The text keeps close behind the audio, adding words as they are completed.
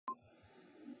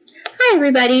Hi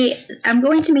everybody, I'm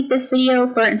going to make this video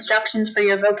for instructions for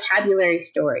your vocabulary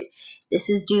story. This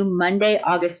is due Monday,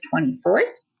 August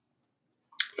 24th.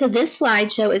 So this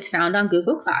slideshow is found on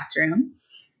Google Classroom.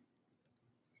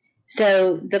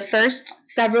 So the first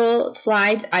several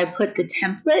slides, I put the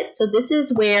template. So this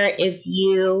is where if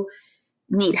you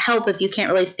need help, if you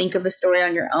can't really think of a story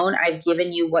on your own, I've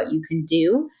given you what you can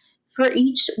do for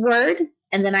each word,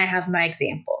 and then I have my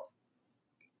example.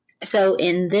 So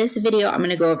in this video, I'm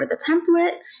going to go over the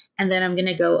template, and then I'm going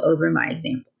to go over my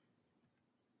example.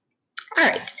 All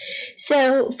right,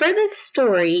 so for this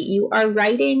story, you are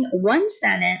writing one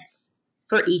sentence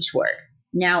for each word.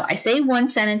 Now, I say one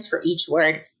sentence for each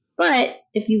word, but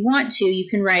if you want to, you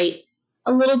can write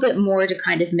a little bit more to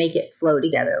kind of make it flow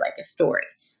together like a story.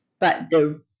 But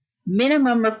the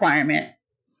minimum requirement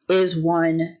is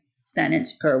one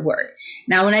sentence per word.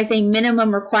 Now, when I say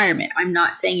minimum requirement, I'm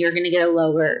not saying you're going to get a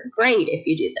lower grade if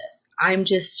you do this. I'm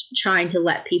just trying to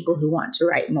let people who want to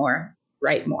write more,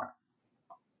 write more.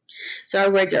 So our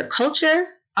words are culture,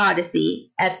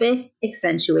 odyssey, epic,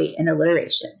 accentuate, and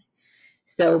alliteration.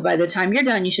 So by the time you're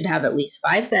done, you should have at least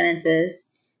 5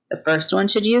 sentences. The first one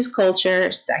should use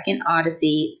culture, second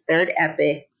odyssey, third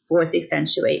epic, fourth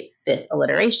accentuate, fifth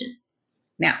alliteration.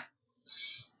 Now,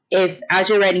 if as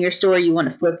you're writing your story, you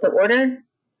want to flip the order,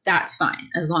 that's fine,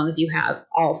 as long as you have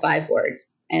all 5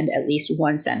 words and at least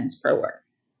one sentence per word.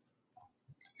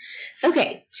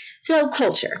 Okay, so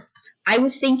culture. I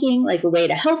was thinking like a way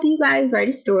to help you guys write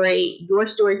a story. Your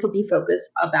story could be focused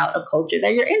about a culture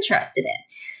that you're interested in.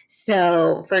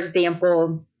 So, for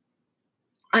example,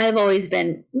 I've always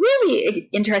been really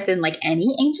interested in like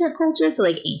any ancient culture. So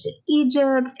like ancient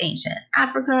Egypt, ancient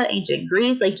Africa, ancient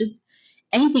Greece, like just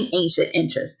anything ancient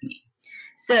interests me.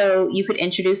 So you could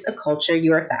introduce a culture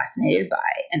you are fascinated by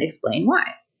and explain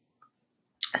why.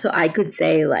 So I could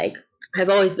say like, I've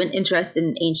always been interested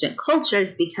in ancient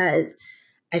cultures because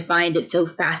I find it so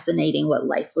fascinating what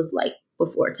life was like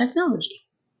before technology,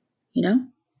 you know?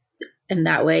 And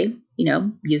that way,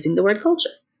 using the word culture.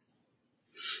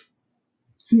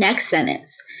 Next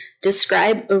sentence,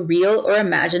 describe a real or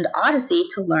imagined odyssey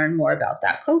to learn more about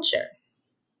that culture.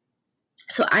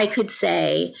 So I could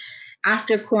say,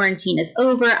 after quarantine is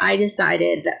over, I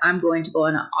decided that I'm going to go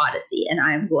on an odyssey and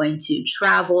I'm going to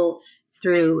travel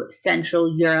through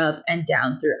Central Europe and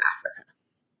down through Africa.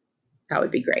 That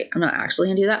would be great. I'm not actually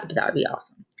going to do that, but that would be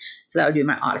awesome. So that would be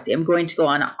my odyssey. I'm going to go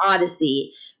on an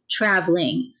odyssey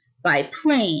traveling by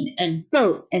plane and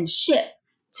boat and ship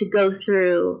to go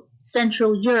through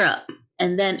Central Europe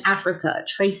and then Africa,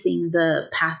 tracing the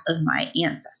path of my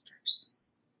ancestors.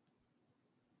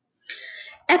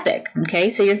 Epic, okay?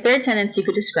 So your third sentence, you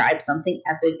could describe something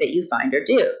epic that you find or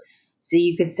do. So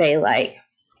you could say like,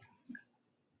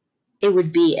 it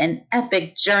would be an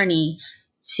epic journey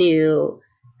to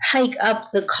hike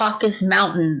up the Caucasus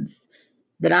Mountains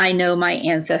that I know my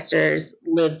ancestors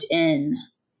lived in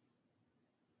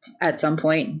at some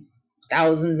point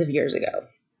thousands of years ago.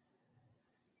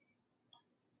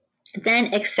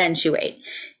 Then accentuate.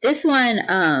 This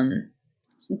one,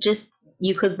 just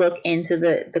you could look into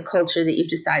the culture that you've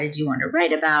decided you want to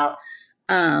write about.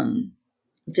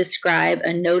 Describe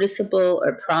a noticeable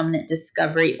or prominent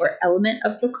discovery or element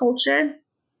of the culture.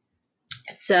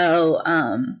 So,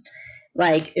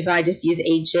 like if I just use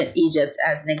ancient Egypt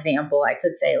as an example, I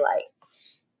could say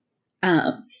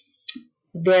like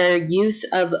their use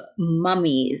of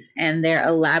mummies and their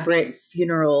elaborate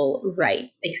funeral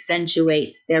rites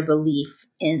accentuates their belief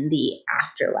in the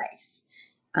afterlife.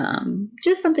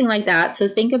 Just something like that. So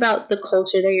think about the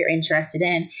culture that you're interested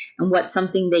in and what's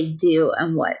something they do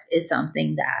and what is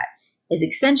something that is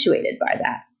accentuated by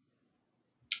that.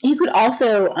 You could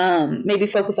also maybe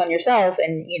focus on yourself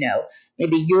and,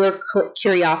 maybe your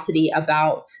curiosity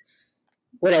about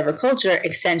whatever culture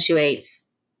accentuates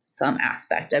some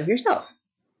aspect of yourself.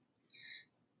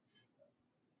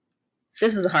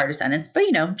 This is the hardest sentence, but,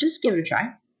 just give it a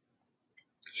try.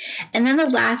 And then the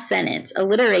last sentence,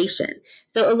 alliteration.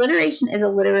 So alliteration is a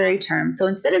literary term. So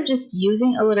instead of just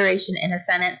using alliteration in a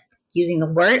sentence, using the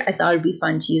word, I thought it'd be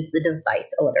fun to use the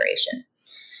device alliteration.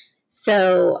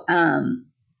 So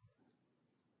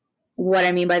what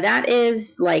I mean by that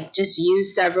is like just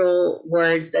use several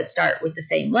words that start with the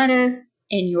same letter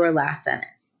in your last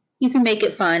sentence. You can make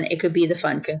it fun. It could be the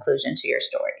fun conclusion to your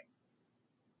story.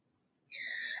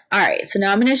 All right, so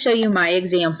now I'm going to show you my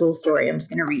example story. I'm just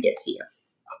going to read it to you.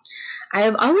 I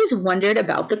have always wondered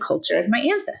about the culture of my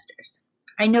ancestors.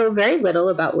 I know very little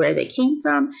about where they came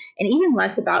from and even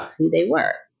less about who they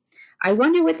were. I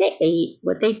wonder what they ate,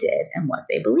 what they did, and what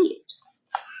they believed.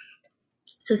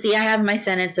 So see, I have my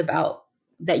sentence about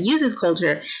that uses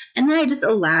culture, and then I just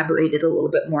elaborated a little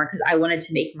bit more because I wanted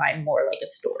to make mine more like a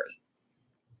story.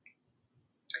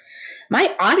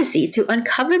 My odyssey to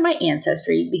uncover my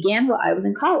ancestry began while I was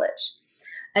in college.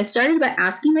 I started by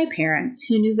asking my parents,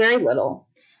 who knew very little,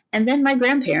 and then my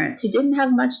grandparents, who didn't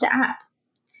have much to add.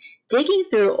 Digging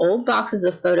through old boxes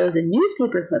of photos and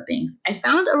newspaper clippings, I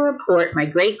found a report my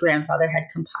great-grandfather had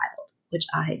compiled, which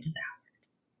I devoured.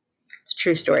 It's a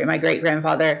true story. My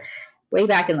great-grandfather, way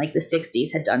back in like the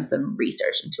 60s, had done some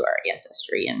research into our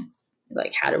ancestry and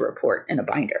like had a report in a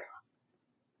binder.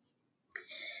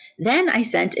 Then I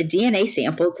sent a DNA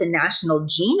sample to National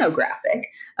Genographic,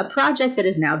 a project that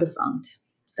is now defunct.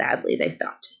 Sadly, they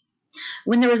stopped.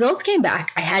 When the results came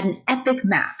back, I had an epic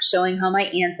map showing how my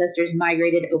ancestors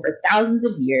migrated over thousands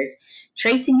of years,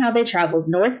 tracing how they traveled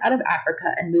north out of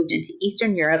Africa and moved into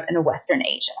Eastern Europe and Western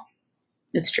Asia.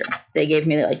 It's true. They gave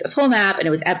me like this whole map, and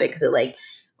it was epic because it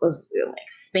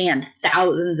spanned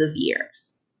thousands of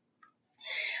years.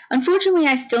 Unfortunately,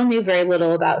 I still knew very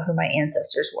little about who my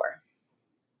ancestors were.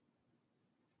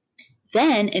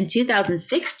 Then, in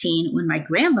 2016, when my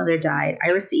grandmother died, I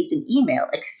received an email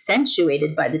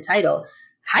accentuated by the title,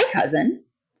 "Hi, cousin,"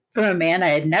 from a man I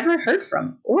had never heard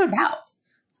from or about.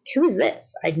 Who is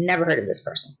this? I'd never heard of this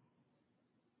person.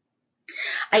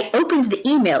 I opened the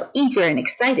email, eager and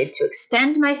excited to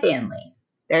extend my family.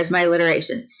 There's my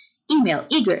alliteration. Email,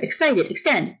 eager, excited,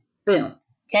 extend. Boom.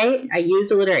 Okay, I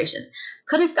used alliteration.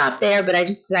 Could have stopped there, but I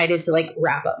just decided to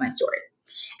wrap up my story.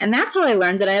 And that's how I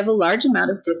learned that I have a large amount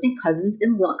of distant cousins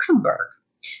in Luxembourg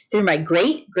through my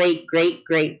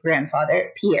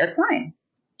great-great-great-great-grandfather, Pierre Klein.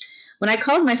 When I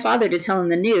called my father to tell him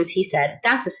the news, he said,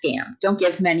 "That's a scam. Don't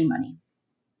give him any money."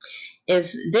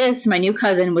 If this, my new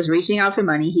cousin, was reaching out for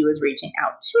money, he was reaching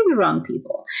out to the wrong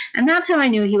people. And that's how I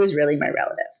knew he was really my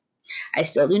relative. I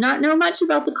still do not know much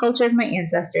about the culture of my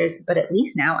ancestors, but at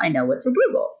least now I know what to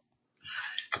Google.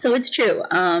 So it's true.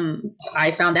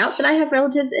 I found out that I have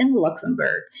relatives in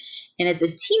Luxembourg, and it's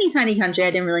a teeny tiny country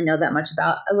I didn't really know that much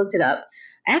about. I looked it up.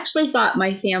 I actually thought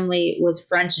my family was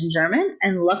French and German,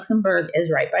 and Luxembourg is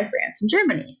right by France and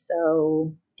Germany,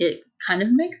 so it kind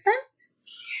of makes sense.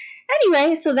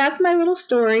 Anyway, so that's my little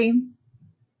story.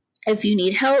 If you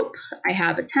need help, I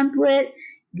have a template.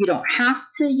 You don't have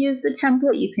to use the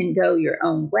template. You can go your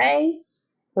own way,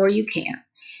 or you can't.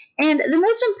 And the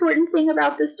most important thing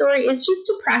about this story is just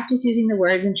to practice using the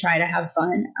words and try to have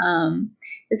fun.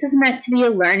 This is meant to be a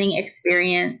learning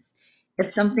experience. If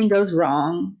something goes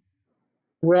wrong,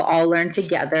 we'll all learn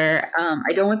together.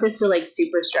 I don't want this to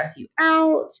super stress you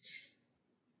out.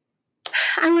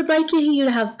 I would like you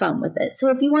to have fun with it. So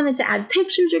if you wanted to add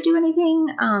pictures or do anything,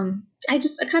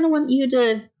 I kind of want you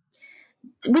to,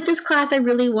 with this class, I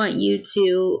really want you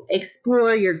to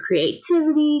explore your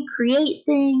creativity, create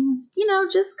things,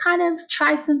 just kind of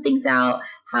try some things out,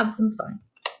 have some fun.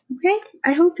 Okay?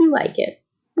 I hope you like it.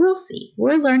 We'll see.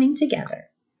 We're learning together.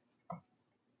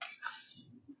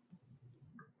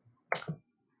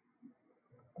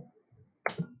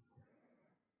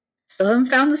 Still haven't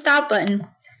found the stop button.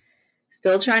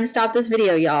 Still trying to stop this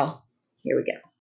video, y'all. Here we go.